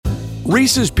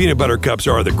Reese's peanut butter cups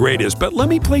are the greatest, but let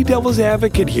me play devil's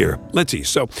advocate here. Let's see.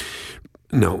 So,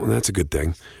 no, that's a good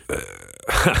thing.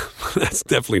 That's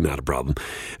definitely not a problem.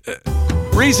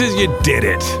 Reese's, you did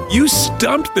it. You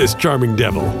stumped this charming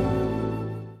devil.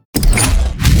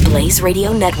 Blaze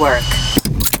Radio Network.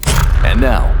 And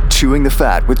now, Chewing the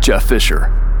Fat with Jeff Fisher.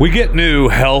 We get new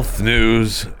health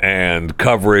news and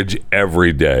coverage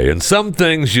every day. And some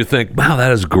things you think, wow,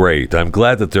 that is great. I'm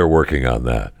glad that they're working on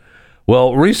that.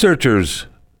 Well, researchers,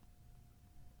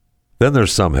 then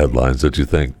there's some headlines that you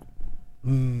think,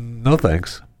 no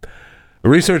thanks.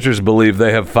 Researchers believe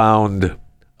they have found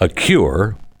a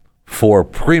cure for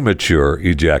premature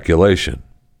ejaculation.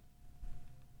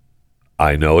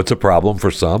 I know it's a problem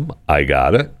for some. I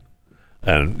got it.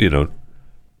 And,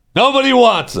 nobody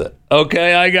wants it.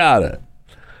 Okay, I got it.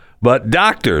 But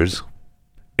doctors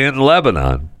in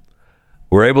Lebanon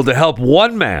were able to help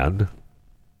one man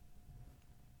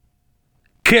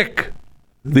kick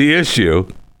the issue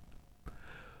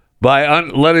by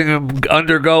letting him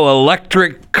undergo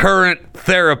electric current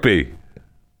therapy.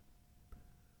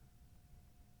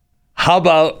 How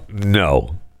about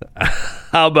no?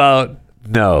 How about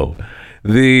no?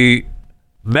 The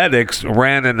medics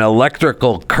ran an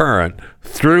electrical current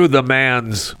through the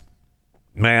man's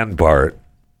man part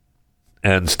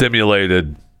and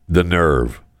stimulated the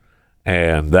nerve,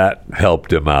 and that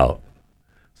helped him out.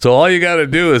 So all you got to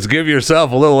do is give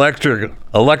yourself a little extra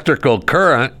electrical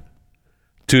current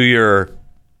to your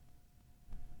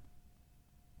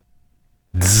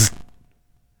zzz,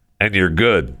 and you're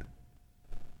good.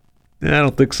 I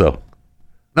don't think so.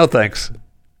 No thanks.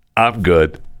 I'm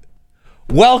good.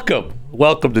 Welcome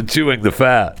to Chewing the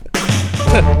Fat.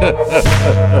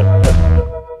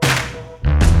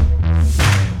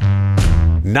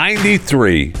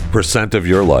 93% of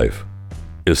your life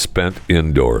is spent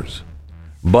indoors.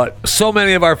 But so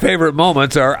many of our favorite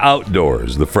moments are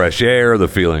outdoors. The fresh air, the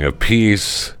feeling of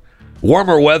peace.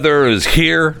 Warmer weather is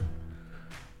here.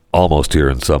 Almost here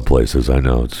in some places. I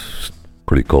know it's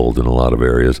pretty cold in a lot of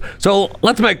areas. So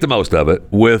let's make the most of it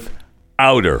with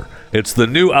Outer. It's the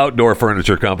new outdoor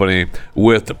furniture company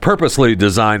with purposely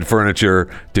designed furniture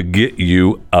to get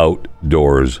you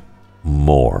outdoors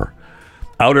more.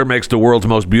 Outer makes the world's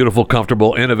most beautiful,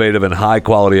 comfortable, innovative, and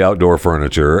high-quality outdoor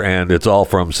furniture, and it's all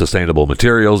from sustainable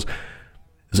materials.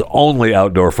 It's only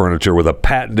outdoor furniture with a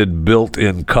patented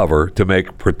built-in cover to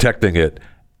make protecting it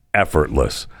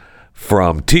effortless.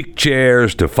 From teak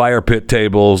chairs to fire pit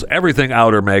tables, everything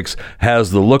Outer makes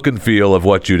has the look and feel of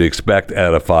what you'd expect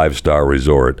at a 5-star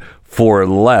resort for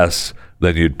less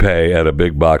than you'd pay at a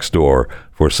big box store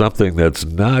for something that's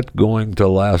not going to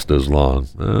last as long.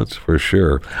 That's for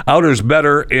sure. Outer's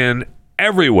better in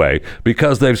every way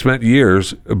because they've spent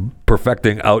years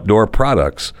perfecting outdoor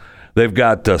products. They've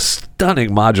got stunning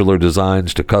modular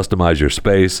designs to customize your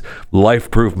space,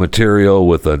 life-proof material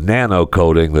with a nano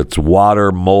coating that's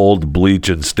water, mold, bleach,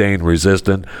 and stain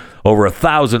resistant. Over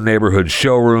 1,000 neighborhood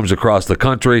showrooms across the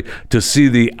country to see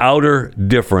the Outer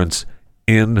difference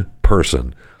in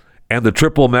person. And the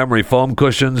triple memory foam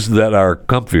cushions that are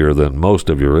comfier than most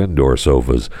of your indoor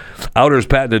sofas. Outer's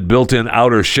patented built-in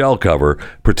Outer shell cover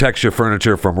protects your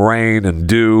furniture from rain and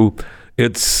dew.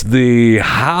 It's the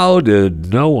how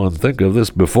did no one think of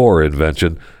this before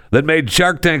invention that made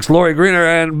Shark Tank's Lori Greiner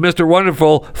and Mr.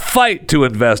 Wonderful fight to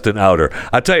invest in Outer.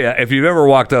 I tell you, if you've ever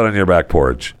walked out on your back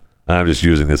porch, I'm just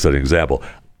using this as an example,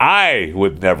 I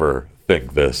would never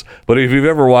think this, but if you've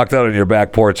ever walked out on your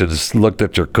back porch and just looked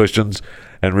at your cushions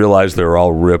and realized they're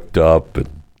all ripped up and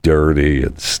dirty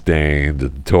and stained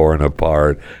and torn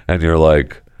apart, and you're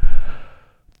like,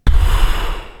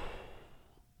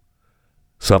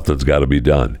 something's got to be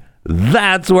done.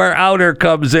 That's where Outer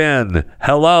comes in.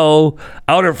 Hello.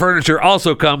 Outer furniture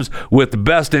also comes with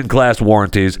best-in-class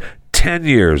warranties, 10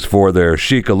 years for their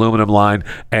chic aluminum line,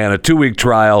 and a 2-week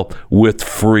trial with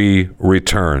free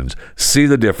returns. See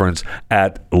the difference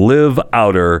at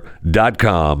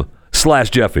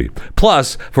liveouter.com/Jeffy.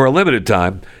 Plus, for a limited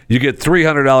time, you get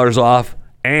 $300 off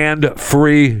and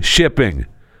free shipping.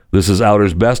 This is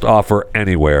Outer's best offer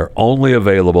anywhere, only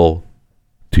available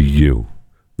to you,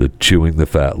 the Chewing the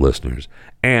Fat listeners,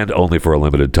 and only for a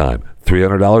limited time.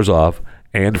 $300 off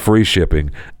and free shipping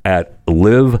at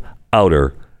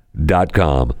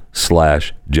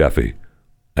liveouter.com/Jeffy.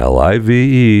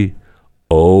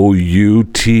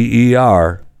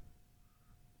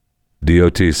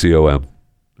 LIVEOUTER.com.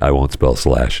 I won't spell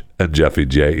slash. And Jeffy,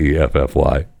 Jeffy.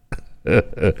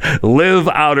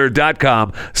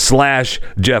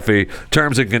 liveouter.com/Jeffy.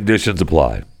 Terms and conditions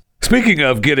apply. Speaking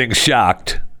of getting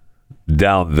shocked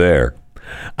down there,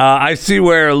 I see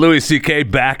where Louis C.K.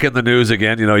 back in the news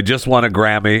again. You know, he just won a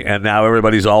Grammy, and now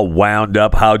everybody's all wound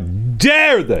up. How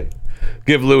dare they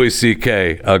give Louis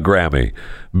C.K. a Grammy?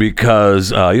 Because,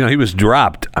 he was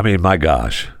dropped. I mean, my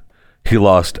gosh, he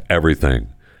lost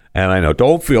everything. And I know,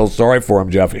 don't feel sorry for him,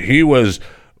 Jeff. He was,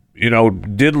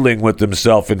 diddling with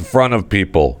himself in front of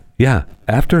people. Yeah,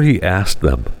 after he asked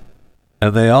them.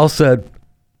 And they all said,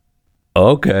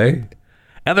 okay.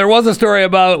 And there was a story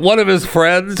about one of his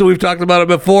friends, we've talked about it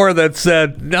before, that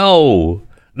said, no,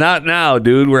 not now,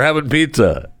 dude. We're having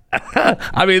pizza.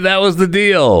 I mean, that was the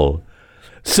deal.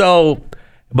 So,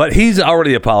 but he's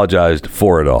already apologized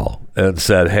for it all and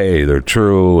said, hey, they're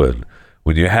true. And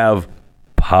when you have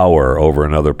power over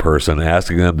another person,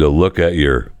 asking them to look at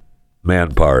your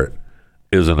man part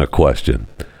isn't a question.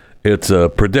 It's a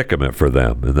predicament for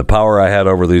them. And the power I had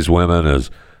over these women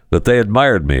is that they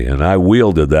admired me, and I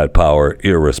wielded that power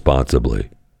irresponsibly.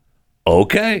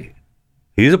 Okay.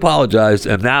 He's apologized,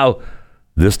 and now,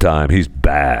 this time, he's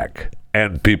back,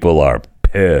 and people are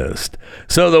pissed.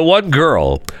 So the one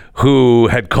girl who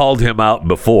had called him out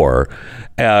before,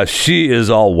 she is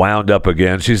all wound up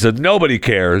again. She said, nobody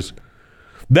cares.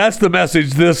 That's the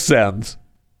message this sends.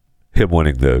 Him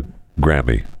winning the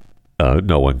Grammy.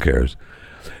 No one cares.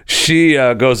 She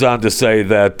goes on to say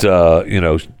that,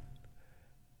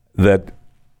 that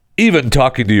even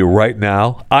talking to you right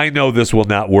now, I know this will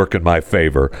not work in my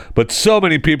favor, but so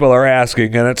many people are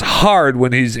asking, and it's hard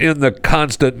when he's in the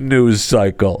constant news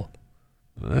cycle.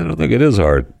 I don't think it is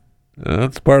hard.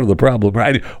 That's part of the problem,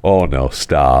 right? Oh, no,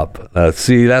 stop.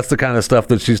 See, that's the kind of stuff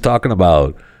that she's talking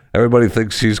about. Everybody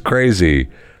thinks she's crazy.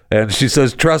 And she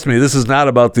says, trust me, this is not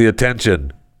about the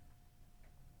attention.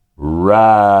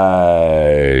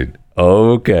 Right.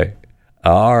 Okay.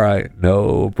 All right.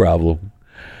 No problem.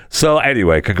 So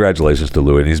anyway, congratulations to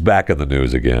Louis. And he's back in the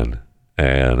news again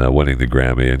and winning the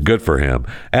Grammy. And good for him.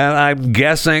 And I'm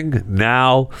guessing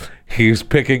now he's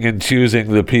picking and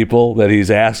choosing the people that he's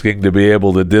asking to be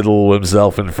able to diddle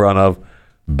himself in front of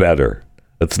better.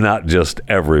 It's not just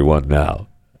everyone now.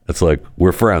 It's like,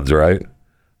 we're friends, right?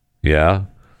 Yeah.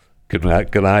 Can I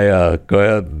go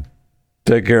ahead and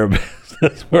take care of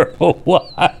business for a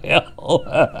while?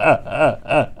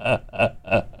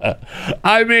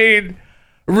 I mean,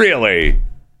 really?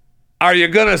 Are you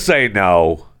going to say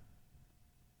no?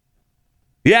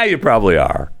 Yeah, you probably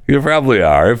are. You probably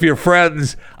are. If your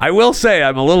friends, I will say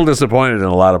I'm a little disappointed in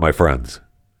a lot of my friends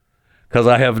because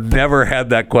I have never had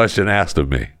that question asked of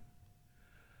me.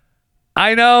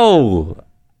 I know.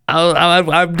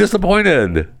 I'm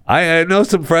disappointed. I know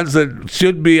some friends that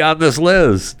should be on this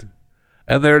list,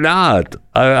 and they're not.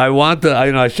 I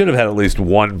should have had at least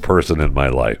one person in my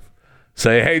life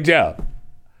say, hey, Jeff,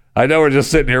 I know we're just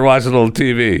sitting here watching a little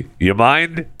TV. You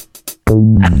mind?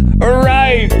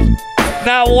 Right.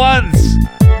 Not once.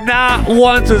 Not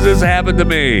once has this happened to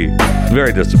me.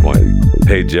 Very disappointing.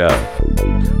 Hey, Jeff.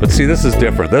 But see, this is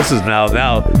different. This is now,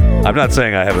 I'm not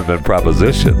saying I haven't been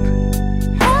propositioned.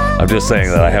 I'm just saying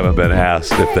that I haven't been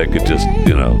asked if they could just,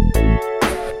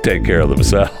 take care of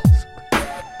themselves.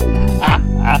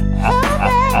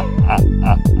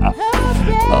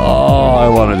 Oh, I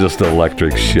want to just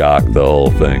electric shock the whole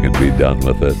thing and be done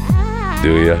with it.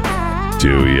 Do ya?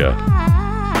 Do ya?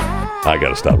 I got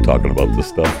to stop talking about this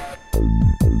stuff.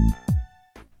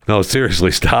 No,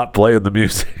 seriously, stop playing the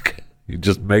music. You're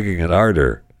just making it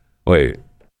harder. Wait.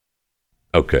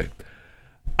 Okay.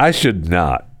 I should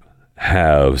not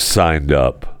have signed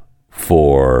up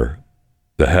for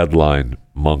the headline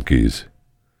monkeys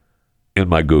in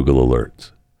my Google alerts.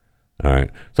 All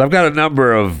right. So I've got a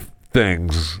number of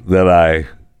things that I,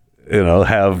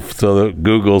 have so that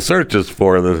Google searches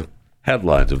for the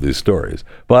headlines of these stories.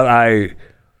 But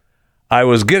I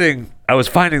was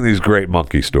finding these great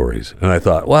monkey stories, and I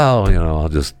thought, well,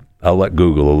 I'll let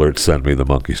Google Alerts send me the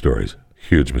monkey stories.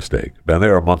 Huge mistake. And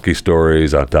there are monkey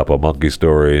stories on top of monkey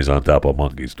stories on top of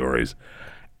monkey stories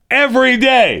every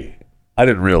day. I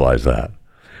didn't realize that.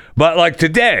 But like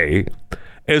today,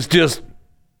 it's just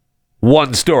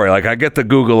one story. Like I get the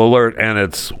Google alert and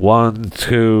it's 1,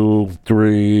 2,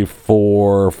 3,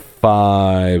 4,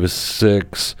 5,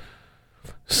 6,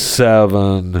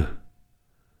 7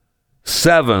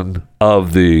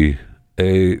 of the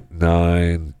 8,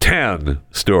 9, 10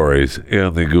 stories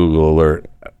in the Google alert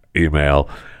email,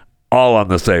 all on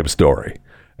the same story.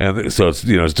 And so it's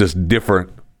it's just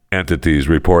different entities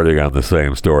reporting on the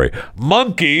same story.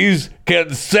 Monkeys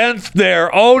can sense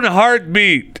their own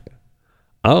heartbeat.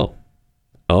 Oh,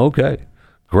 okay.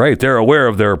 Great. They're aware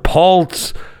of their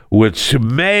pulse, which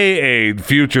may aid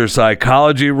future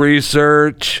psychology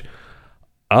research.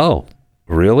 Oh,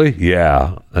 really?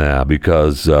 Yeah,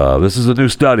 because this is a new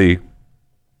study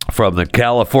from the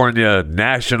California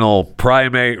National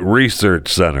Primate Research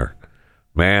Center.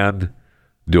 Man,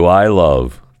 do I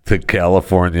love the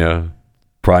California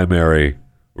Primate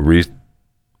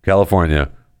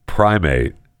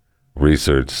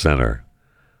Research Center.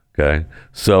 Okay,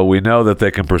 so we know that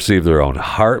they can perceive their own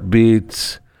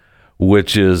heartbeats,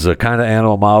 which is a kind of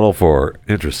animal model for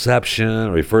interoception.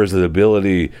 It refers to the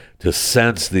ability to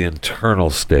sense the internal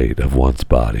state of one's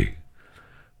body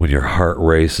when your heart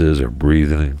races or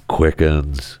breathing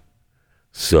quickens.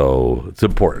 So it's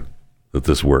important that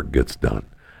this work gets done.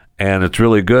 And it's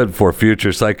really good for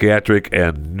future psychiatric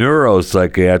and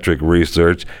neuropsychiatric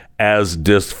research, as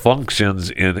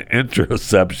dysfunctions in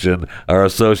interoception are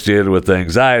associated with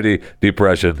anxiety,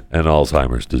 depression, and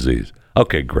Alzheimer's disease.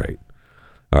 Okay, great.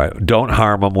 All right, don't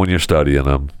harm them when you're studying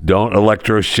them. Don't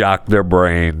electroshock their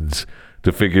brains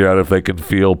to figure out if they can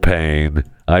feel pain.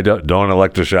 Don't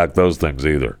electroshock those things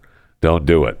either. Don't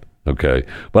do it, okay?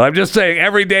 But I'm just saying,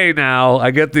 every day now,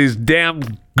 I get these damn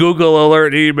Google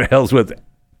alert emails with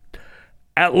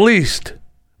at least,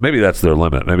 maybe that's their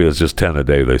limit. Maybe it's just 10 a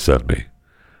day they send me.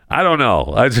 I don't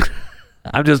know. I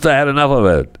had enough of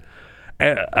it.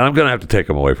 And I'm going to have to take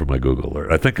them away from my Google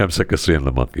alert. I think I'm sick of seeing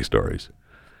the monkey stories.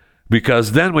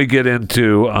 Because then we get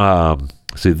into,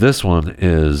 see, this one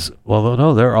is, well,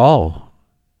 no, they're all.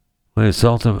 Wait,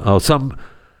 Sultan. Oh, some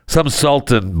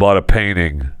sultan bought a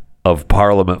painting of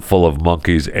Parliament full of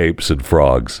monkeys, apes, and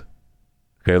frogs.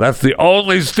 Okay, that's the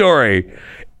only story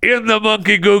in the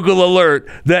monkey Google alert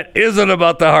that isn't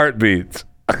about the heartbeats.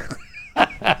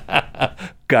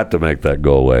 Got to make that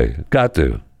go away. Got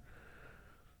to.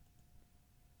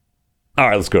 All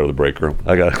right, let's go to the break room.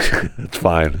 It's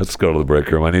fine. Let's go to the break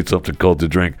room. I need something cold to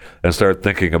drink and start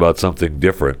thinking about something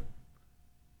different.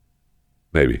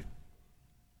 Maybe.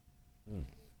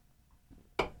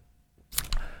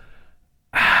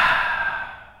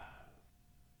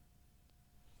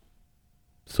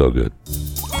 So good.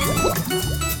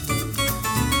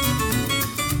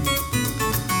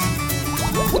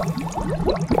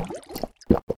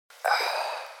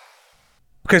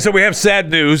 Okay, so we have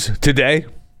sad news today.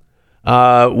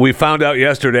 We found out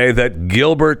yesterday that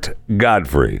Gilbert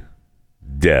Gottfried,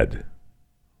 dead.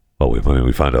 Well,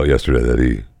 we found out yesterday that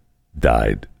he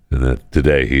died, and that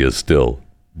today he is still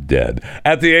dead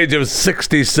at the age of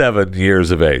 67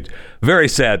 years of age. Very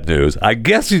sad news. I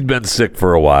guess he's been sick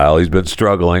for a while. He's been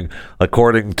struggling,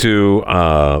 according to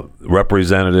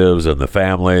representatives and the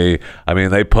family. I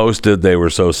mean, they posted they were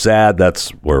so sad. That's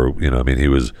where, he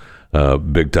was a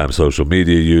big-time social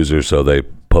media user, so they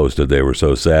posted they were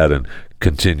so sad and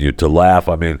continued to laugh.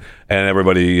 I mean, and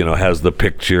everybody, has the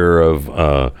picture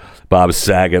of Bob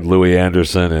Saget, Louis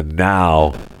Anderson, and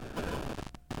now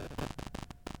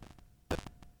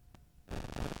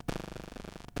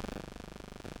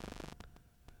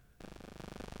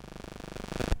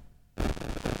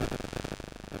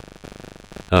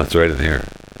oh, it's right in here.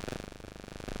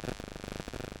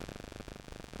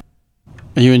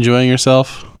 Are you enjoying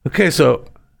yourself? Okay, so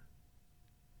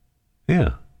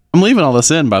yeah. I'm leaving all this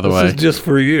in, by the way. This is just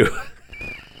for you.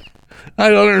 I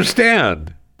don't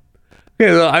understand.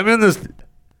 Okay, so I'm in this.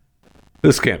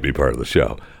 This can't be part of the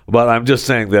show, but I'm just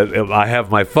saying that I have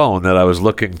my phone that I was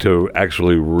looking to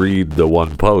actually read the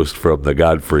one post from the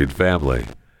Gottfried family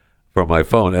from my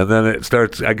phone, and then it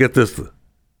starts. I get this.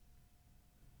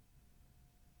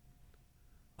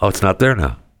 Oh, it's not there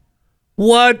now.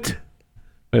 What?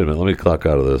 Wait a minute. Let me clock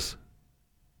out of this.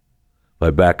 If I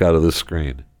back out of this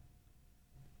screen.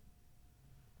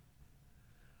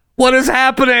 What is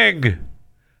happening?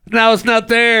 Now it's not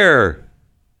there.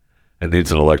 It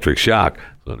needs an electric shock.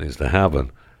 So it needs to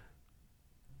happen.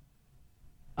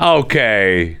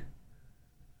 Okay.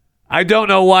 I don't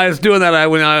know why it's doing that.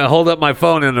 When I hold up my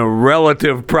phone in a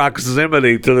relative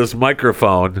proximity to this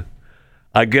microphone,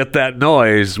 I get that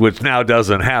noise, which now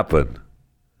doesn't happen.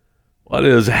 What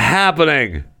is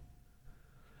happening?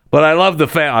 But I love the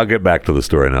fact. I'll get back to the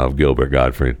story now of Gilbert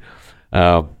Gottfried.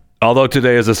 Although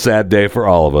today is a sad day for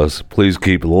all of us, please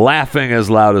keep laughing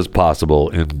as loud as possible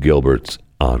in Gilbert's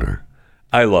honor.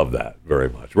 I love that very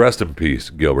much. Rest in peace,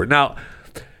 Gilbert. Now,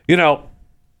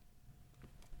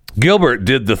 Gilbert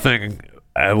did the thing.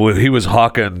 He was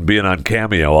hawking being on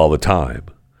Cameo all the time.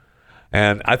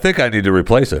 And I think I need to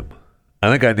replace him.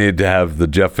 I think I need to have the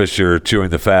Jeff Fisher Chewing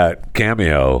the Fat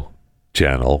Cameo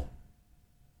channel,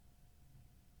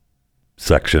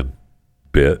 section,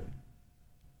 bit,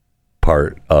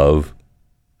 part of,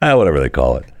 whatever they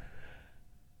call it.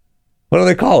 What do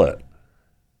they call it?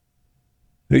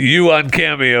 You on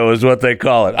Cameo is what they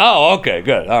call it. Oh, okay,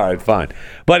 good. All right, fine.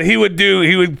 But you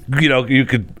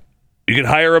could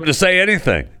hire him to say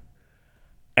anything.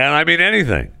 And I mean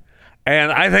anything.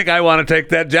 And I think I want to take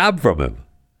that job from him.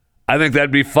 I think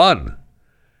that'd be fun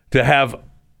to have.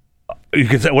 You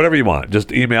can say whatever you want.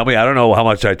 Just email me. I don't know how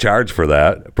much I charge for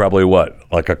that. Probably what,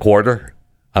 like a quarter?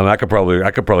 I mean, I could probably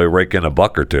rake in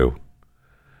 $1 or $2,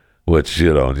 which,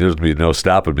 there's be no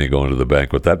stopping me going to the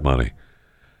bank with that money.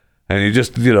 And you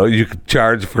just, you could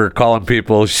charge for calling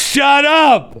people, shut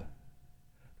up!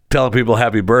 Telling people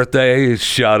happy birthday,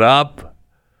 shut up.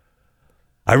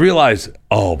 I realize,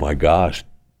 oh my gosh.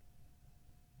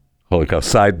 Holy cow.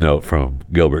 Side note from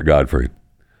Gilbert Gottfried.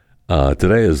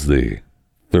 Today is the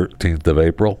 13th of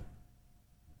April,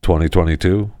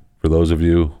 2022, for those of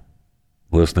you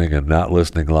listening and not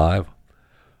listening live.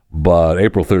 But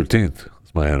April 13th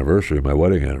is my anniversary, my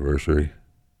wedding anniversary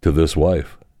to this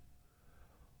wife.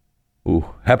 Ooh,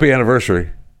 happy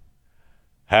anniversary.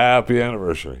 Happy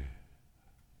anniversary.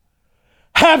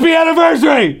 Happy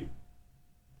anniversary!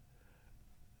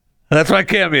 And that's my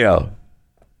cameo.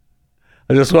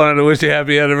 I just wanted to wish you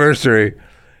happy anniversary.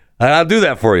 And I'll do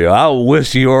that for you. I'll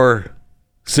wish your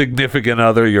significant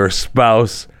other, your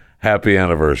spouse, happy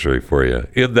anniversary for you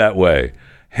in that way.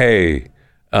 Hey,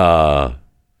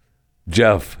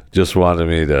 Jeff just wanted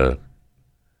me to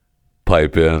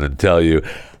pipe in and tell you,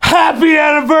 happy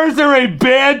anniversary,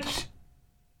 bitch!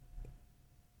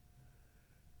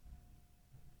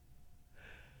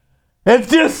 It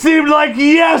just seemed like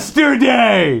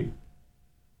yesterday.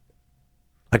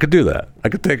 I could do that. I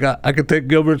could take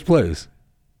Gilbert's place.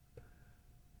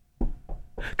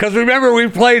 Because remember, we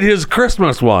played his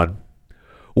Christmas one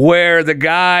where the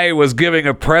guy was giving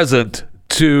a present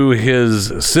to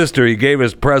his sister. He gave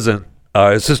his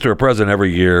sister a present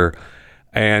every year,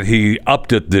 and he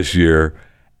upped it this year,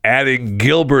 adding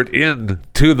Gilbert in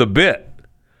to the bit,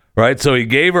 right? So he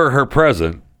gave her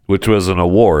present, which was an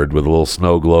award with a little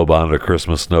snow globe on it, a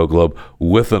Christmas snow globe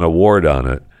with an award on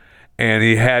it. And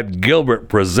he had Gilbert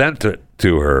present it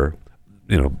to her,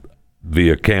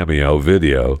 via cameo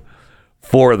video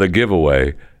for the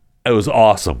giveaway. It was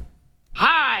awesome.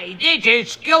 Hi, this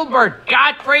is Gilbert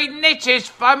Gottfried, and this is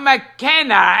from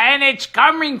McKenna, and it's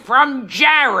coming from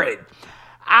Jared.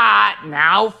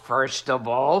 Now, first of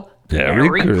all,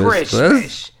 Merry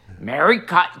Christmas.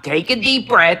 Take a deep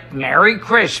breath. Merry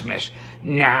Christmas.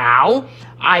 Now,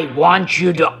 I want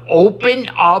you to open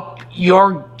up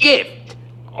your gift.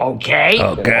 Okay.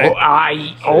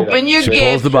 Open your gift.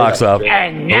 Pulls the box off.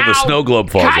 And now, the snow globe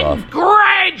falls off.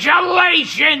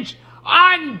 Congratulations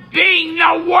on being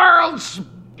the world's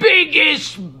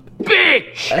biggest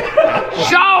bitch.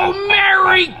 So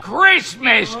Merry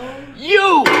Christmas.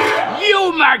 You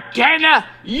McKenna,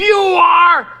 you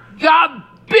are the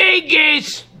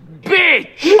biggest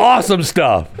bitch. Awesome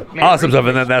stuff. Awesome stuff.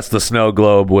 And then that's the snow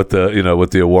globe with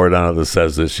the award on it that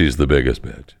says that she's the biggest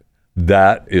bitch.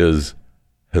 That is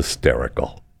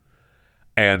hysterical.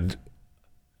 And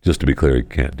just to be clear, he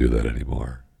can't do that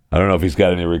anymore. I don't know if he's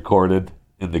got any recorded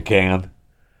in the can.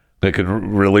 They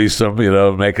can release them,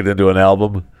 make it into an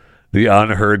album. The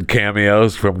unheard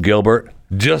cameos from Gilbert.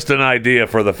 Just an idea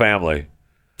for the family.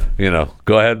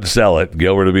 Go ahead and sell it.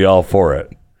 Gilbert will be all for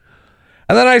it.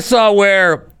 And then I saw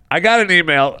where I got an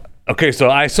email. Okay, so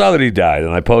I saw that he died,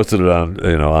 and I posted it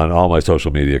on all my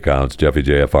social media accounts, Jeffy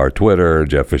JFR, Twitter,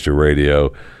 Jeff Fisher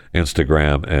Radio,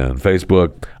 Instagram, and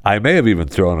Facebook. I may have even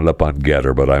thrown it up on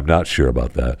Getter, but I'm not sure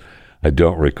about that. I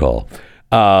don't recall.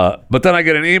 But then I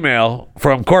get an email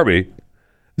from Corby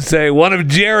say one of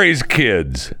Jerry's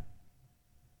kids.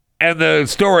 And the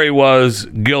story was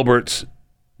Gilbert's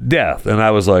death. And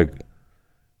I was like,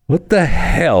 what the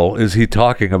hell is he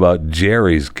talking about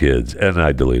Jerry's kids? And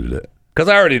I deleted it because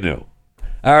I already knew.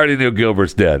 I already knew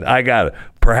Gilbert's dead. I got it.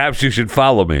 Perhaps you should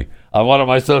follow me on one of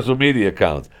my social media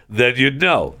accounts. Then you'd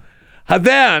know.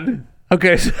 Then,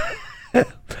 okay. But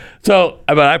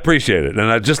I appreciate it.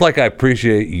 And just like I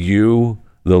appreciate you,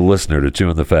 the listener to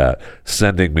Chewing the Fat,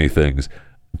 sending me things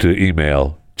to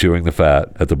email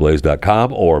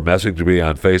chewingthefat@theblaze.com or message me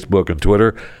on Facebook and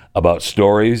Twitter about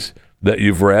stories that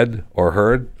you've read or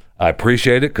heard. I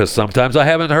appreciate it because sometimes I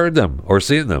haven't heard them or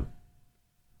seen them.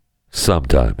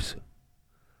 Sometimes.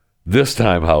 This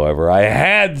time, however, I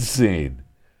had seen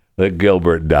that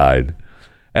Gilbert died.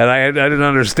 And I didn't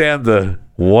understand the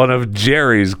one of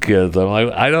Jerry's kids. I'm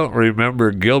like, I don't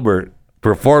remember Gilbert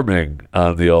performing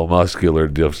on the old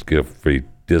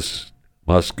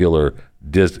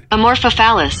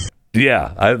Amorphophallus.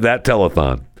 Yeah, that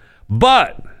telethon.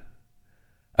 But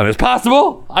it's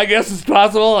possible. I guess it's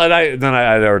possible. And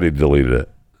I'd already deleted it,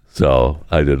 so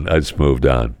I didn't. I just moved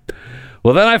on.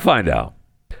 Well, then I find out.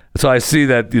 So I see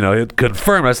that it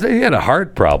confirmed. I said he had a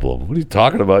heart problem. What are you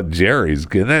talking about, Jerry's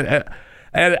kid?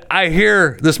 And I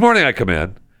hear this morning. I come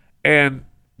in and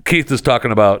Keith is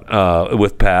talking about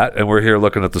with Pat, and we're here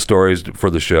looking at the stories for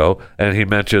the show, and he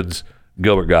mentions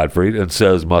Gilbert Gottfried and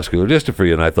says muscular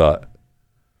dystrophy, and I thought,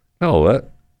 no,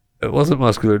 it wasn't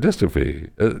muscular dystrophy.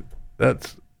 And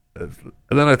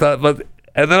then I thought,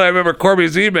 and then I remember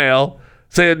Corby's email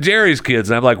saying Jerry's kids,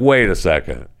 and I'm like, wait a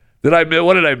second,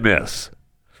 what did I miss?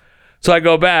 So I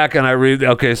go back and I read,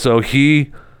 okay, so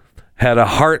he had a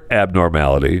heart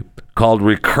abnormality called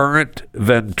recurrent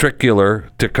ventricular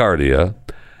tachycardia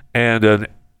and an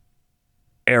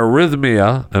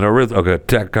tachycardia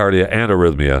and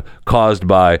arrhythmia caused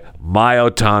by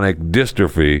myotonic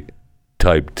dystrophy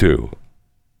type 2.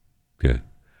 Okay.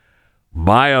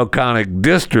 Myotonic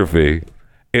dystrophy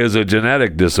is a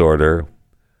genetic disorder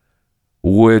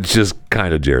which is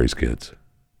kind of Jerry's kids.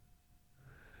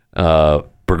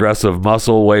 Progressive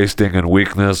muscle wasting and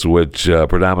weakness, which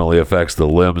predominantly affects the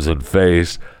limbs and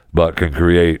face, but can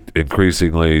create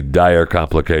increasingly dire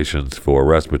complications for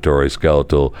respiratory,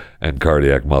 skeletal, and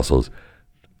cardiac muscles.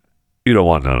 You don't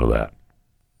want none of that.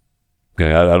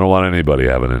 Okay, I don't want anybody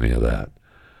having any of that.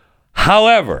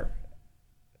 However,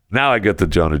 now I get the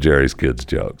Jonah Jerry's kids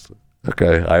jokes.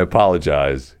 Okay, I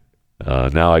apologize.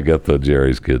 Now I get the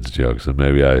Jerry's kids jokes, and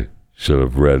maybe I should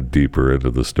have read deeper into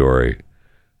the story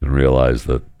and realized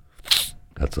that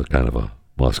that's a kind of a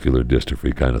muscular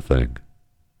dystrophy kind of thing.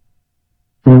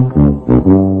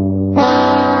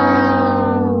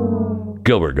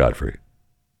 Gilbert Gottfried,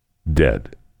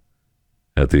 dead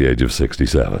at the age of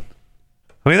 67.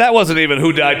 I mean, that wasn't even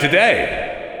who died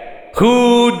today.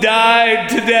 Who died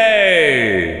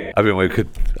today? I mean,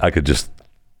 I could just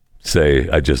say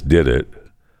I just did it,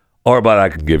 but I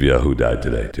can give you a who died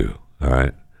today too. All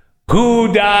right.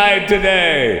 Who died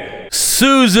today?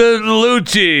 Susan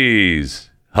Lucci's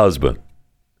husband.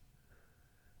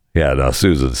 Yeah, no,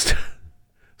 Susan's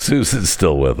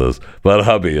still with us, but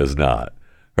hubby is not.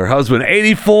 Her husband,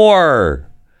 84,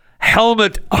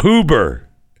 Helmut Huber,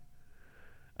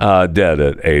 dead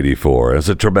at 84. It's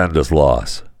a tremendous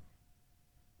loss.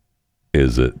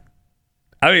 Is it?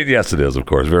 I mean, yes, it is, of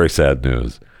course. Very sad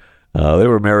news. They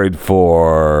were married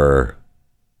for,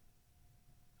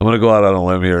 I'm going to go out on a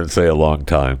limb here and say a long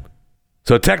time.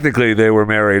 So technically, they were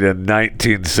married in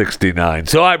 1969.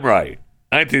 So I'm right.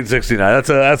 1969.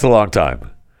 That's a long time.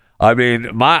 I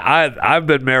mean, I've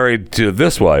been married to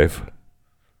this wife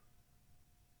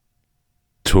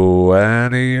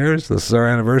 20 years. This is our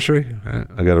anniversary.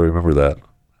 I got to remember that.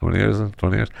 How many years?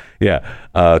 20 years? Yeah,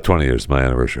 20 years, my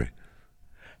anniversary.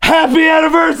 Happy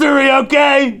anniversary,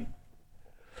 okay?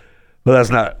 Well, that's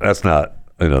not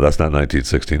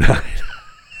 1969.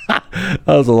 That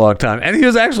was a long time. And he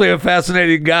was actually a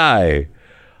fascinating guy.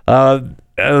 So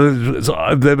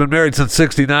they've been married since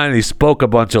 69. He spoke a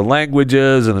bunch of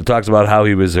languages, and it talks about how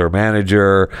he was her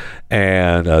manager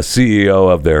and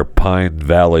CEO of their Pine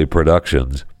Valley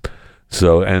Productions.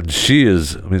 So, and she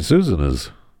is, I mean, Susan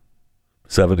is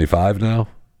 75 now.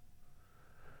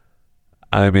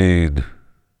 I mean,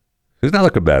 she's not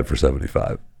looking bad for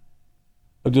 75.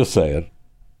 I'm just saying.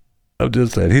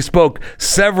 He spoke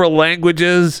several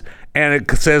languages, and it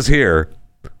says here,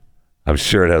 I'm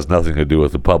sure it has nothing to do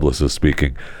with the publicist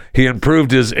speaking, he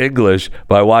improved his English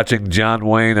by watching John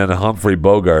Wayne and Humphrey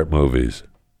Bogart movies.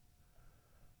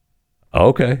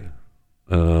 Okay.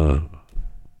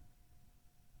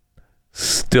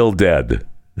 Still dead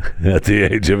at the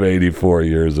age of 84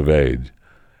 years of age.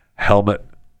 Helmut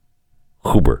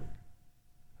Huber.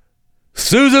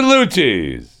 Susan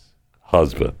Lucci's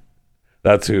husband.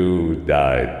 That's who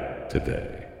died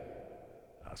today.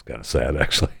 That's kind of sad,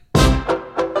 actually.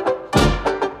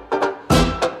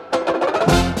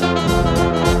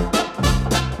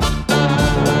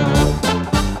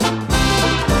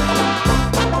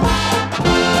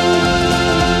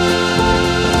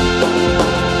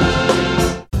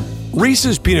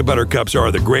 Reese's peanut butter cups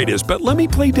are the greatest, but let me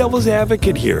play devil's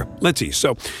advocate here. Let's see.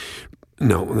 So,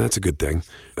 no, that's a good thing.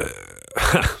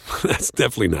 That's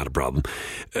definitely not a problem.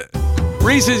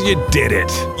 Reese's, you did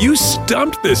it. You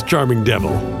stumped this charming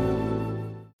devil.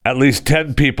 At least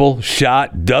 10 people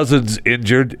shot, dozens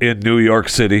injured in New York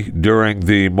City during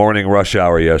the morning rush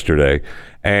hour yesterday.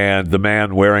 And the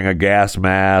man wearing a gas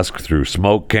mask threw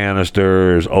smoke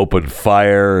canisters, opened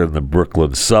fire in the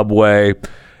Brooklyn subway.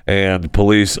 And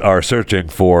police are searching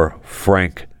for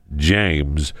Frank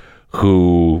James,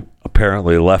 who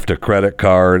apparently left a credit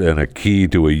card and a key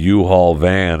to a U-Haul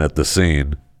van at the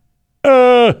scene.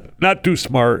 Not too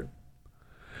smart.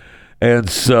 And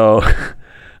so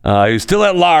He's still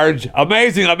at large.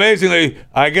 Amazingly,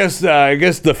 I guess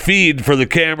the feed for the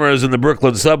cameras in the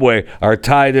Brooklyn subway are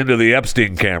tied into the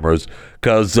Epstein cameras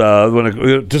because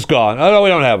just gone. Oh no, we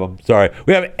don't have them. Sorry,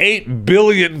 we have 8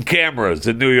 billion cameras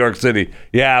in New York City.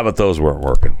 Yeah, but those weren't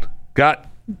working. Got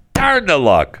darn the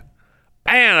luck.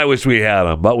 Man, I wish we had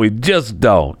them, but we just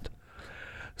don't.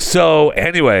 So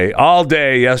anyway, all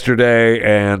day yesterday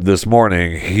and this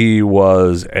morning, he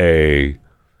was a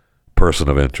person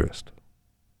of interest.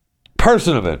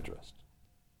 Person of interest.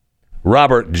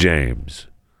 Robert James.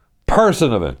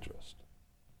 Person of interest.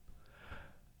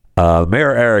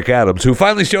 Mayor Eric Adams, who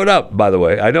finally showed up, by the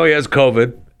way. I know he has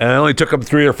COVID, and it only took him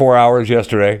 3 or 4 hours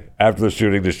yesterday after the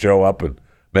shooting to show up and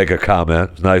make a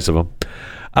comment. It's nice of him.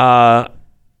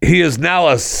 He is now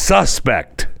a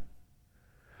suspect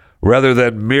rather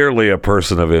than merely a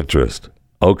person of interest.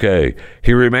 Okay.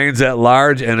 He remains at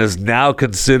large and is now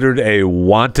considered a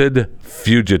wanted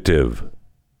fugitive.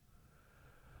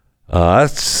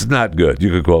 That's not good.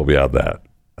 You could quote me on that.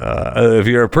 If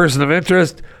you're a person of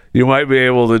interest, you might be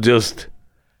able to just,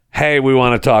 hey, we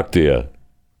want to talk to you.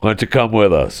 Why don't you come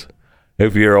with us?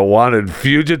 If you're a wanted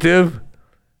fugitive,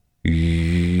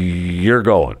 you're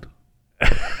going.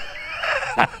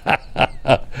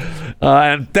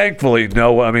 And thankfully,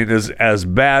 no, I mean, as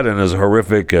bad and as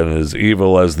horrific and as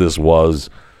evil as this was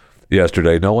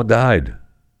yesterday, no one died.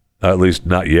 At least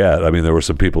not yet. I mean, there were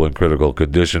some people in critical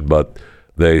condition, but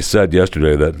they said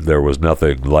yesterday that there was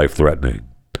nothing life-threatening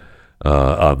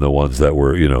on the ones that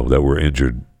were, that were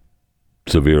injured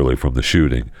severely from the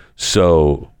shooting.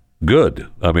 So good.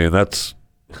 I mean, that's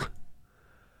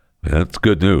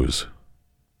good news.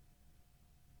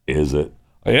 Is it?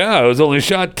 Yeah, I was only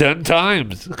shot 10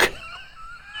 times.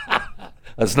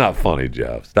 That's not funny,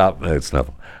 Jeff. Stop. It's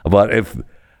not. But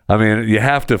you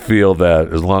have to feel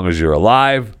that as long as you're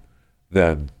alive,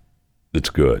 then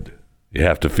it's good. You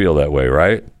have to feel that way,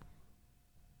 right?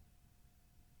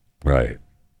 Right.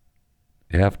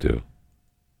 You have to.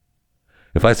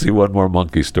 If I see one more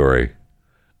monkey story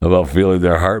about feeling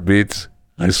their heartbeats,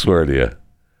 I swear to you,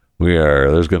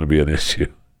 there's going to be an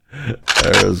issue.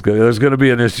 There's going to be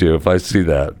an issue if I see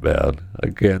that, man. I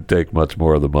can't take much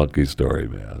more of the monkey story,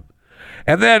 man.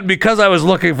 And then because I was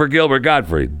looking for Gilbert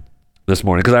Gottfried this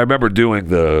morning, because I remember doing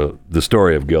the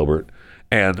story of Gilbert,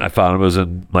 and I found him. It was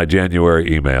in my January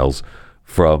emails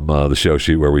from the show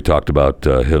sheet where we talked about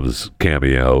his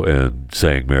cameo and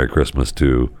saying Merry Christmas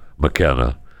to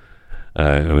McKenna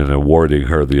and awarding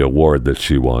her the award that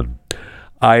she won.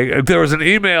 There was an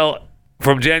email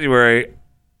from January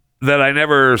that I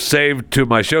never saved to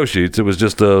my show sheets. It was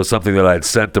just something that I had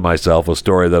sent to myself, a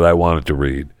story that I wanted to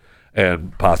read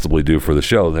and possibly do for the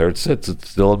show. And there it sits. It's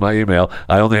still in my email.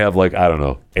 I only have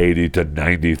 80 to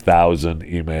 90,000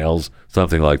 emails,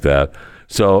 something like that.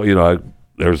 So, it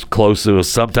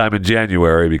was sometime in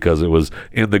January because it was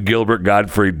in the Gilbert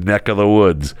Gottfried neck of the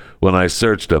woods when I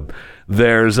searched him.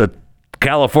 There's a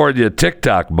California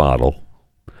TikTok model,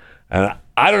 and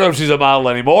I don't know if she's a model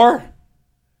anymore.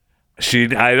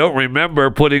 I don't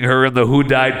remember putting her in the Who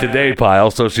Died Today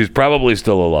pile, so she's probably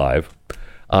still alive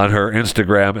on her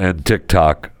Instagram and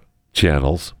TikTok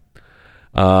channels.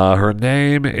 Her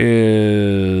name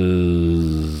is...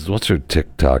 What's her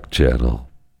TikTok channel?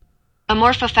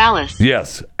 Amorphophallus.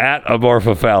 Yes, at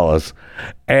Amorphophallus.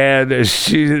 And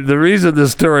the reason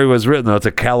this story was written, though, it's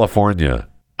a California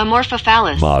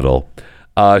Amorphophallus model.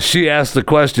 She asked the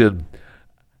question,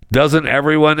 doesn't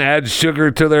everyone add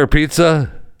sugar to their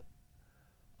pizza?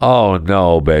 Oh,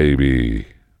 no, baby.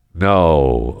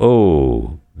 No.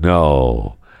 Oh,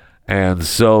 no. And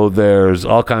so there's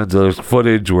all kinds of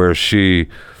footage where she,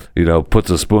 puts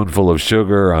a spoonful of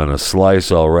sugar on a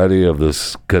slice already of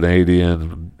this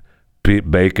Canadian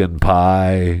bacon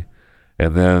pie.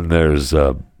 And then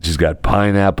she's got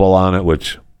pineapple on it,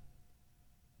 which,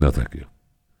 no, thank you.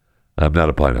 I'm not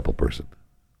a pineapple person.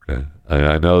 Okay.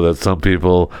 I know that some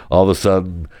people all of a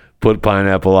sudden put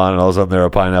pineapple on, and all of a sudden they're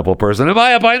a pineapple person. Am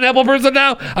I a pineapple person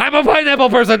now? I'm a pineapple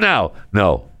person now.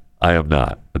 No, I am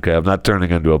not. Okay, I'm not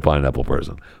turning into a pineapple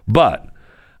person. But,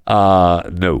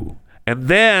 no. And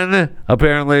then,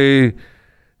 apparently,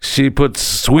 she puts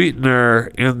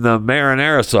sweetener in the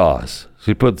marinara sauce.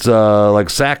 She puts,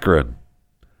 saccharin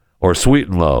or Sweet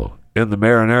and Low in the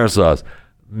marinara sauce.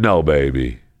 No,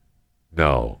 baby.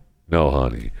 No,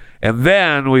 honey. And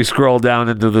then we scroll down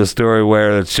into the story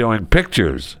where it's showing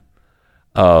pictures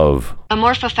of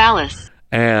Amorphophallus.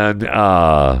 And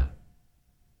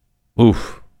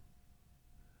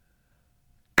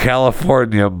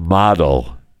California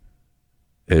model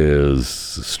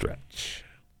is a stretch.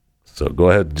 So go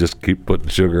ahead and just keep putting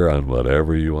sugar on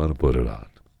whatever you want to put it on.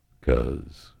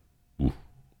 Because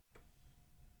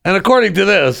And according to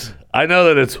this, I know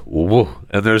that it's woo,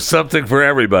 and there's something for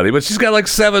everybody, but she's got like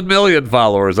 7 million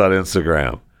followers on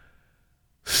Instagram.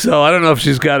 So I don't know if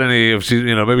she's got any, if she,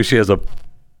 maybe she has a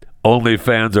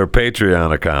OnlyFans or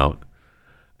Patreon account.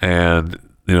 And,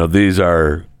 these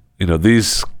are,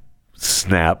 these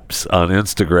snaps on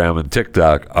Instagram and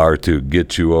TikTok are to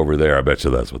get you over there. I bet you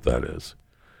that's what that is.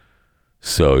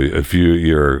 So if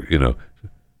you're,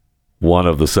 one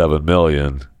of the 7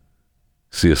 million,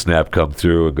 see a snap come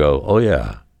through and go, oh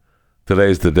yeah,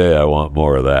 today's the day I want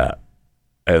more of that.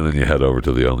 And then you head over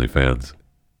to the OnlyFans.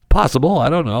 Possible, I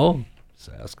don't know. Just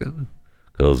asking.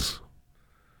 Because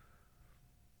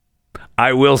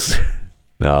I will say,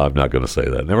 no, I'm not going to say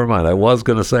that. Never mind. I was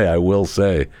going to say, I will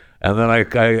say. And then I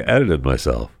edited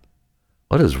myself.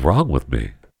 What is wrong with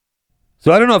me?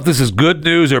 So I don't know if this is good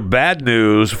news or bad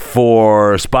news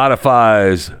for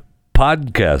Spotify's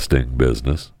podcasting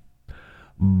business.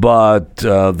 But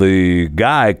the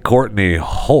guy, Courtney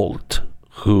Holt,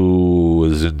 who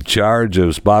is in charge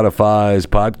of Spotify's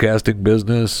podcasting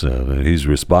business, he's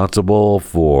responsible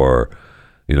for,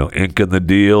 inking the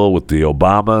deal with the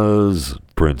Obamas,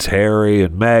 Prince Harry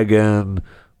and Meghan,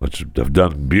 which have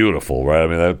done beautiful, right? I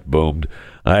mean, that boomed.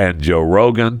 And Joe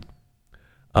Rogan.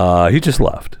 He just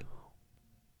left.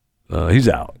 He's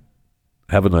out.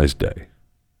 Have a nice day.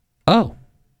 Oh.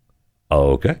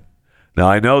 Okay. Now,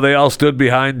 I know they all stood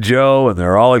behind Joe, and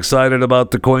they're all excited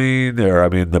about the Queen.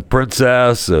 The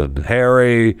Princess and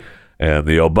Harry and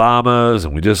the Obamas,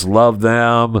 and we just love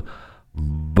them.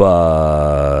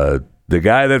 But the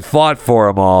guy that fought for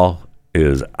them all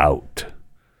is out.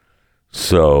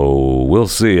 So we'll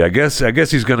see. I guess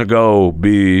he's going to go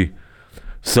be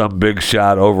some big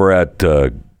shot over at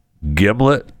Gimlet.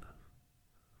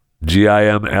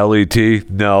 Gimlet.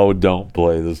 No, don't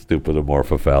play the stupid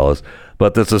Amorphophallus.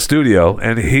 But that's a studio,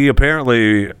 and he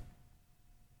apparently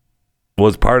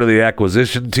was part of the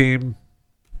acquisition team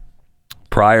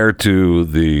prior to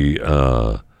the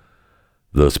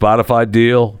Spotify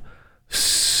deal.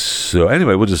 So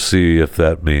anyway, we'll just see if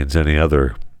that means any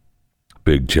other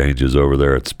big changes over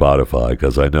there at Spotify,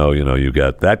 because I know, you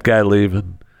got that guy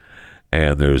leaving,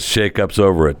 and there's shakeups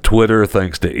over at Twitter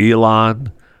thanks to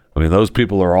Elon. I mean, those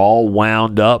people are all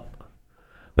wound up.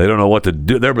 They don't know what to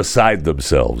do. They're beside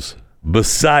themselves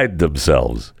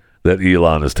that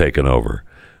Elon has taken over.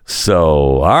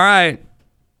 So, all right.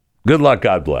 Good luck.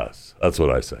 God bless. That's what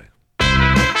I say.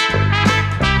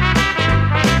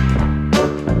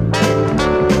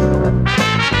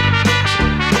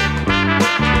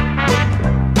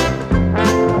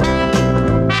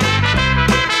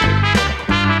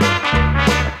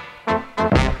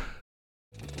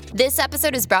 This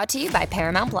episode is brought to you by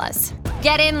Paramount Plus.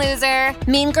 Get in, loser!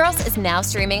 Mean Girls is now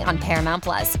streaming on Paramount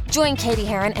Plus. Join Katie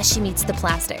Heron as she meets the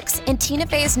plastics and Tina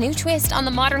Fey's new twist on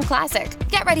the modern classic.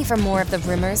 Get ready for more of the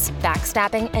rumors,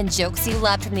 backstabbing, and jokes you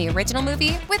loved from the original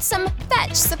movie with some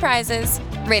fetch surprises.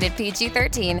 Rated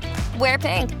PG-13. Wear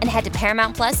pink and head to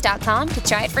ParamountPlus.com to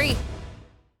try it free.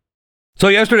 So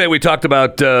yesterday we talked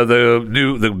about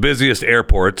the busiest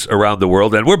airports around the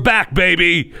world, and we're back,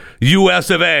 baby! US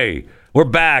of A. We're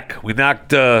back. We knocked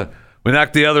the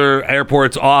other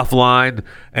airports offline,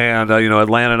 and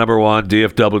Atlanta number 1,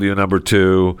 DFW number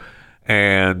 2,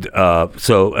 and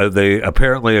so they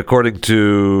apparently, according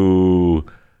to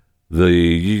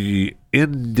the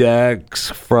index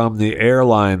from the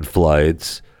airline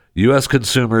flights, U.S.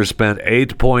 consumers spent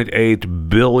 $8.8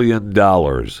 billion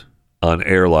on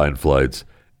airline flights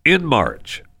in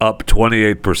March, up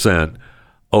 28%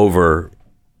 over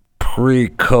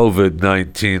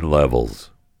pre-COVID-19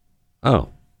 levels. Oh.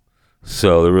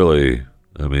 So they're really,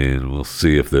 we'll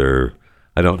see if they're,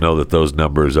 I don't know that those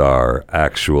numbers are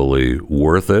actually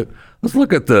worth it. Let's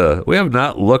look at we have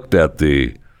not looked at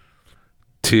the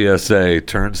TSA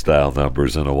turnstile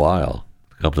numbers in a while,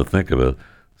 come to think of it.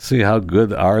 See how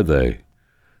good are they?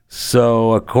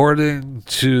 So according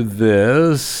to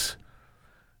this,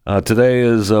 today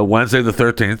is Wednesday the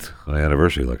 13th, my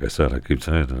anniversary, like I said. I keep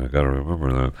saying it. I got to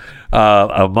remember that.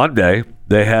 On Monday,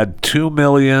 they had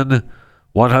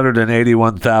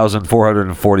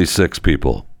 2,181,446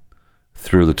 people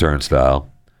through the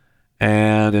turnstile.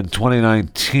 And in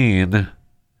 2019,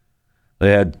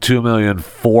 they had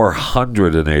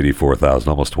 2,484,000,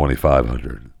 almost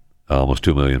 2,500, almost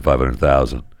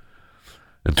 2,500,000.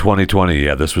 In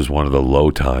 2020, this was one of the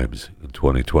low times. In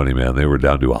 2020, man, they were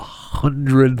down to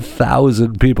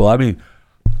 100,000 people.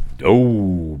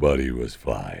 Nobody was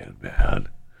flying, man.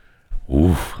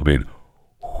 Oof.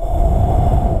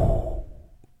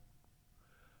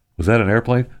 Was that an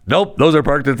airplane? Nope, those are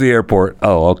parked at the airport.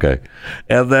 Oh, okay.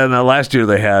 And then last year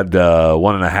they had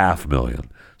 1.5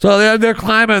 million. So they're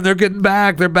climbing. They're getting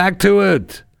back. They're back to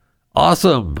it.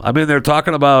 Awesome. I mean, they're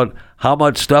talking about how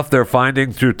much stuff they're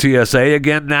finding through TSA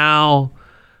again now.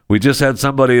 We just had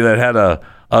somebody that had a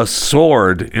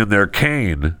sword in their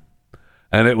cane,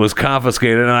 and it was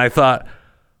confiscated. And I thought,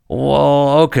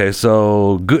 well, okay,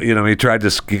 so good. You know, he tried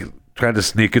to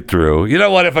sneak it through. You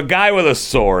know what? If a guy with a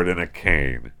sword and a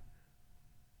cane,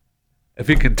 if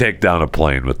he can take down a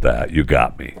plane with that, you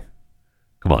got me.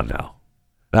 Come on now.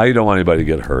 Now you don't want anybody to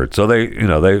get hurt. So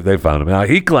they found him. Now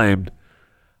he claimed,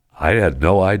 I had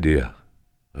no idea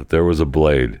that there was a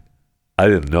blade. I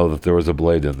didn't know that there was a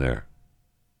blade in there.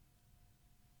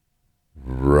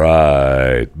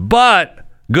 Right. But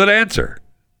good answer.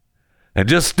 And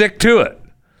just stick to it.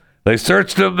 They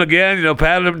searched him again,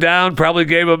 patted him down, probably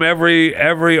gave him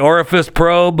every orifice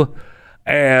probe,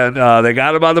 and they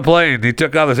got him on the plane. He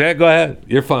took off his hand. Go ahead,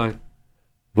 you're fine.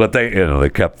 But they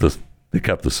kept the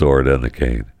sword and the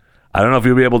cane. I don't know if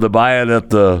you'll be able to buy it at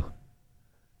the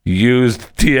used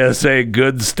TSA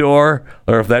goods store,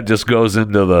 or if that just goes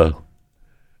into the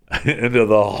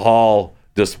hall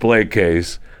display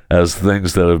case as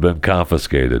things that have been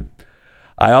confiscated.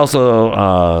 I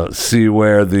also see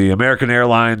where the American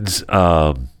Airlines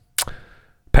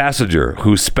passenger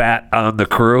who spat on the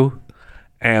crew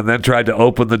and then tried to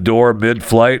open the door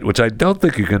mid-flight, which I don't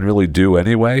think you can really do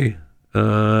anyway. I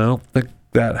don't think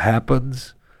that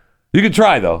happens. You can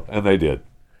try, though, and they did.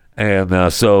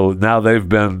 And so now they've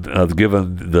been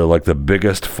given the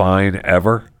biggest fine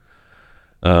ever.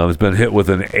 It's been hit with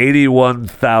an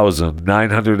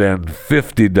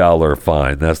 $81,950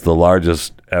 fine. That's the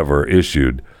largest ever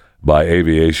issued by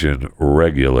aviation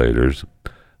regulators.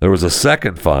 There was a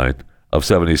second fine of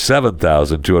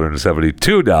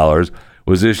 $77,272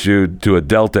 was issued to a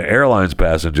Delta Airlines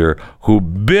passenger who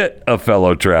bit a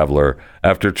fellow traveler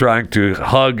after trying to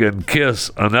hug and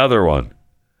kiss another one.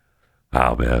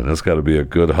 Oh, man, that's got to be a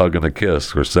good hug and a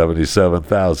kiss for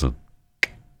 $77,000.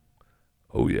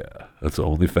 Oh, yeah. That's the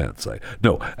OnlyFans site.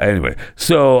 No, anyway.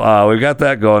 So we got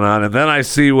that going on. And then I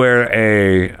see where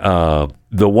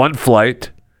the one flight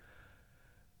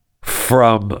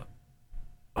from...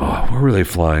 where were they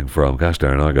flying from? Gosh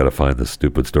darn, I got to find this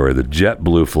stupid story. The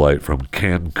JetBlue flight from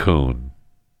Cancun.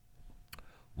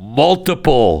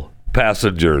 Multiple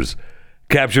passengers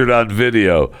captured on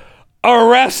video.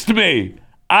 Arrest me!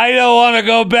 I don't want to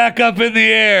go back up in the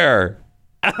air.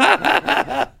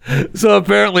 So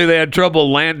apparently they had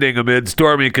trouble landing amid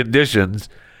stormy conditions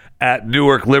at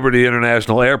Newark Liberty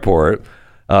International Airport.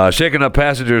 Shaken up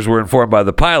passengers were informed by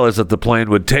the pilots that the plane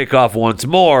would take off once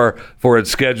more for its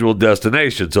scheduled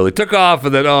destination. So they took off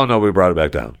and then, oh no, we brought it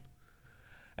back down.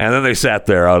 And then they sat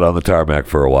there out on the tarmac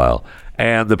for a while.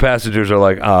 And the passengers are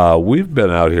like, we've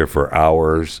been out here for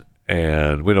hours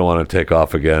and we don't want to take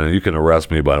off again. And you can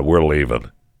arrest me, but we're leaving.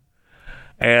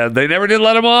 And they never did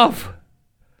let them off.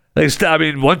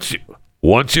 Once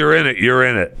you're in it, you're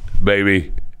in it,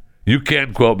 baby. You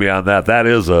can quote me on that. That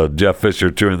is a Jeff Fisher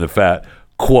Chewing the Fat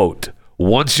quote.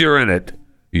 Once you're in it,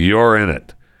 you're in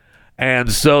it.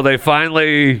 And so they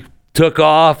finally took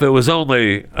off. It was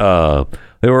only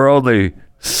they were only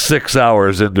 6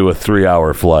 hours into a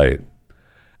 3-hour flight.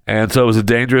 And so it was a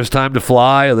dangerous time to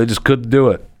fly, and they just couldn't do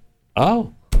it.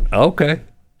 Oh, okay.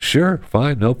 Sure,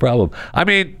 fine, no problem. I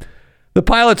mean, the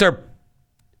pilots are...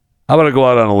 I'm going to go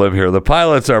out on a limb here. The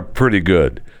pilots are pretty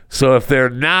good. So if they're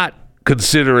not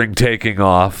considering taking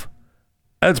off,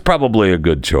 that's probably a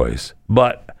good choice.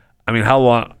 But, I mean, how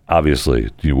long? Obviously,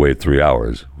 you wait 3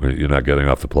 hours. You're not getting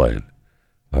off the plane.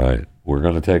 All right, we're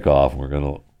going to take off.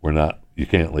 You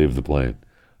can't leave the plane.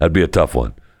 That'd be a tough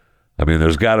one. I mean,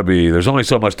 there's only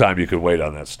so much time you can wait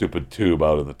on that stupid tube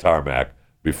out in the tarmac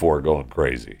before going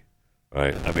crazy.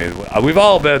 Right? I mean, we've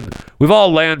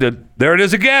all landed. There it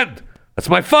is again. That's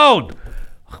my phone.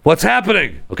 What's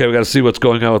happening? Okay, we got to see what's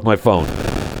going on with my phone.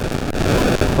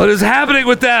 What is happening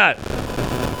with that?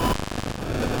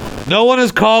 No one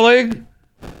is calling?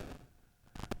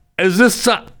 Is this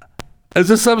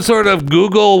some sort of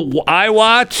Google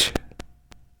iWatch?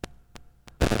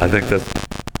 I think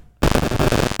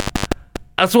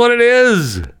that's what it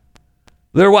is.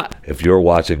 If you're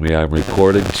watching me, I'm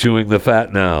recording Chewing the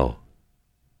Fat now.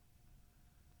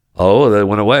 Oh, that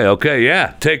went away. Okay,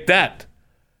 yeah, take that.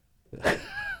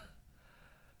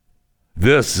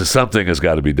 Something has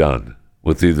got to be done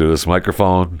with either this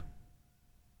microphone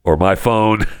or my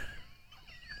phone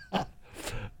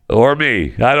or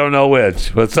me. I don't know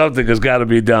which, but something has got to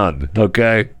be done,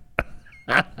 okay?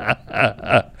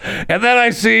 And then I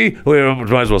see, we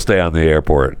might as well stay on the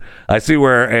airport. I see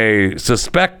where a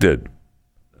suspected,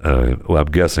 I'm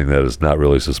guessing that it's not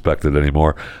really suspected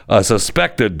anymore, a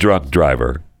suspected drunk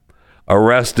driver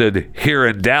arrested here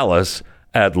in Dallas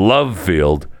at Love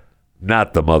Field,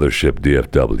 not the mothership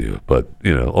DFW, but,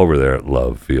 over there at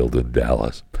Love Field in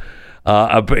Dallas.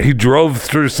 He drove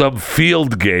through some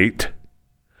field gate,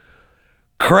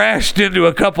 crashed into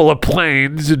a couple of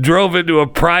planes, drove into a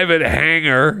private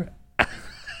hangar.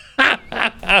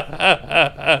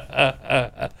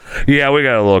 Yeah, we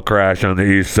got a little crash on the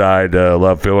east side,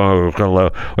 Love Field. We got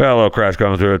a little crash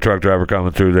coming through, a truck driver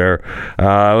coming through there.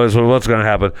 What's going to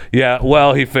happen? Yeah,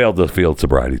 well, he failed the field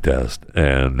sobriety test.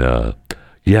 And, no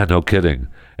kidding.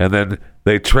 And then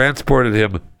they transported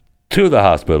him to the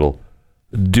hospital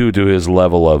due to his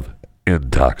level of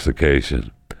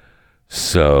intoxication.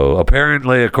 So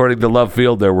apparently, according to Love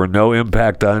Field, there were no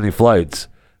impact on any flights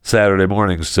Saturday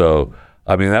morning. So,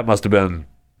 that must have been, it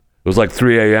was like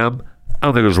 3 a.m. I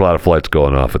don't think there's a lot of flights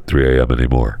going off at 3 a.m.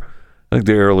 anymore. I think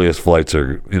the earliest flights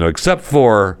are, except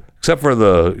for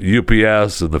the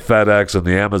UPS and the FedEx and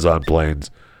the Amazon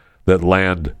planes that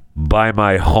land by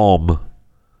my home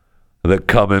that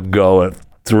come and go at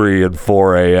 3 and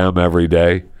 4 a.m. every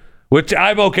day, which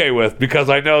I'm okay with because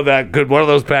I know that one of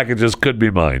those packages could be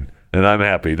mine, and I'm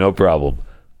happy, no problem,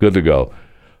 good to go.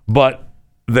 But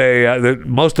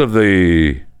most of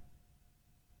the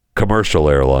commercial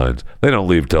airlines, they don't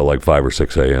leave till like 5 or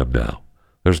 6 a.m. now.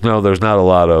 There's not a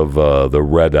lot of the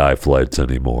red-eye flights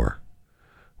anymore,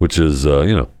 which is,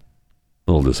 a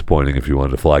little disappointing if you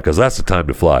wanted to fly, because that's the time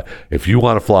to fly. If you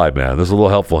want to fly, man, this is a little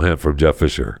helpful hint from Jeff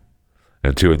Fisher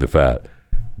and Chewing the Fat.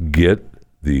 Get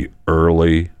the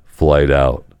early flight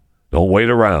out. Don't wait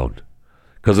around.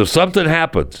 Because if something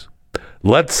happens,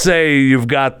 let's say you've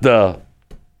got the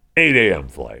 8 a.m.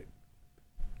 flight.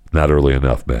 Not early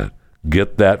enough, man.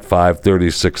 Get that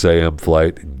 5:30, 6 a.m.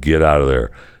 flight. Get out of there.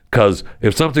 Because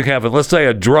if something happens, let's say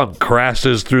a drunk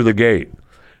crashes through the gate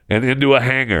and into a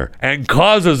hangar and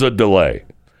causes a delay.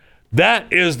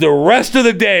 That is the rest of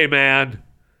the day, man.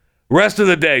 Rest of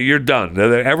the day, you're done.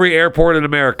 Every airport in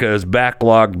America is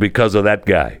backlogged because of that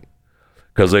guy.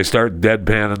 Because they start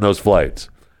deadpanning those flights.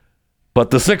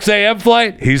 But the 6 a.m.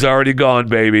 flight, he's already gone,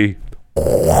 baby.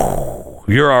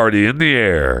 You're already in the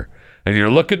air. And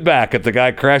you're looking back at the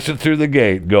guy crashing through the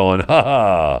gate going,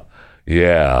 ha,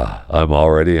 yeah, I'm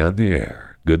already on the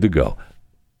air. Good to go.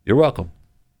 You're welcome.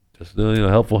 Just a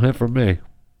helpful hint from me.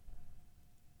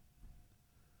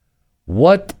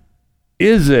 What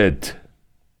is it?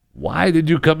 Why did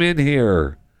you come in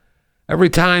here? Every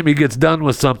time he gets done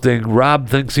with something, Rob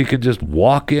thinks he can just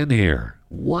walk in here.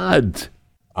 What?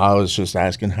 I was just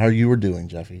asking how you were doing,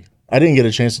 Jeffy. I didn't get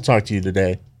a chance to talk to you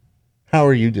today. How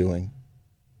are you doing?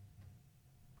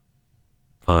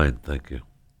 Fine, thank you.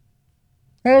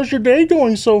 How's your day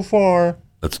going so far?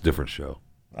 That's a different show.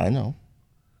 I know.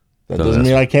 That doesn't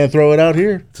mean I can't throw it out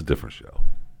here. It's a different show.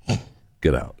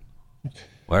 Get out.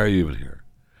 Why are you even here?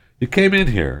 You came in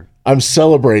here. I'm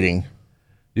celebrating.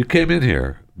 You came in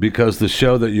here because the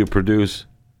show that you produce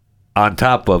on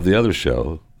top of the other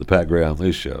show, the Pat Gray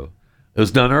Unleashed show,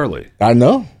 is done early. I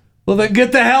know. Well, then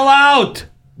get the hell out.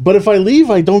 But if I leave,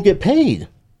 I don't get paid.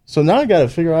 So now I got to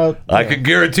figure out. I can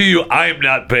guarantee you I'm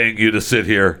not paying you to sit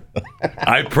here.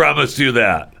 I promise you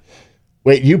that.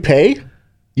 Wait, you pay?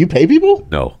 You pay people?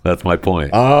 No, that's my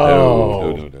point.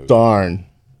 Oh, no. Darn.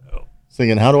 No.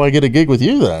 Thinking, how do I get a gig with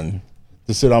you then?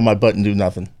 To sit on my butt and do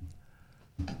nothing.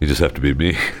 You just have to be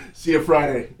me. See you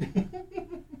Friday.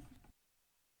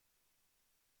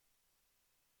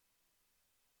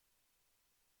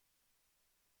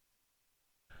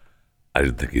 I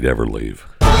didn't think he'd ever leave.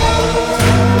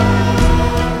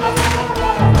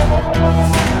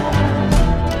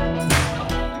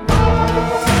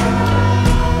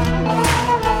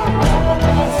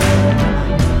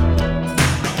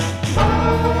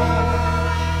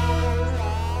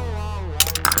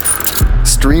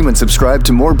 Stream and subscribe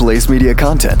to more Blaze Media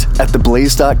content at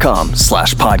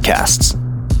theblaze.com/podcasts.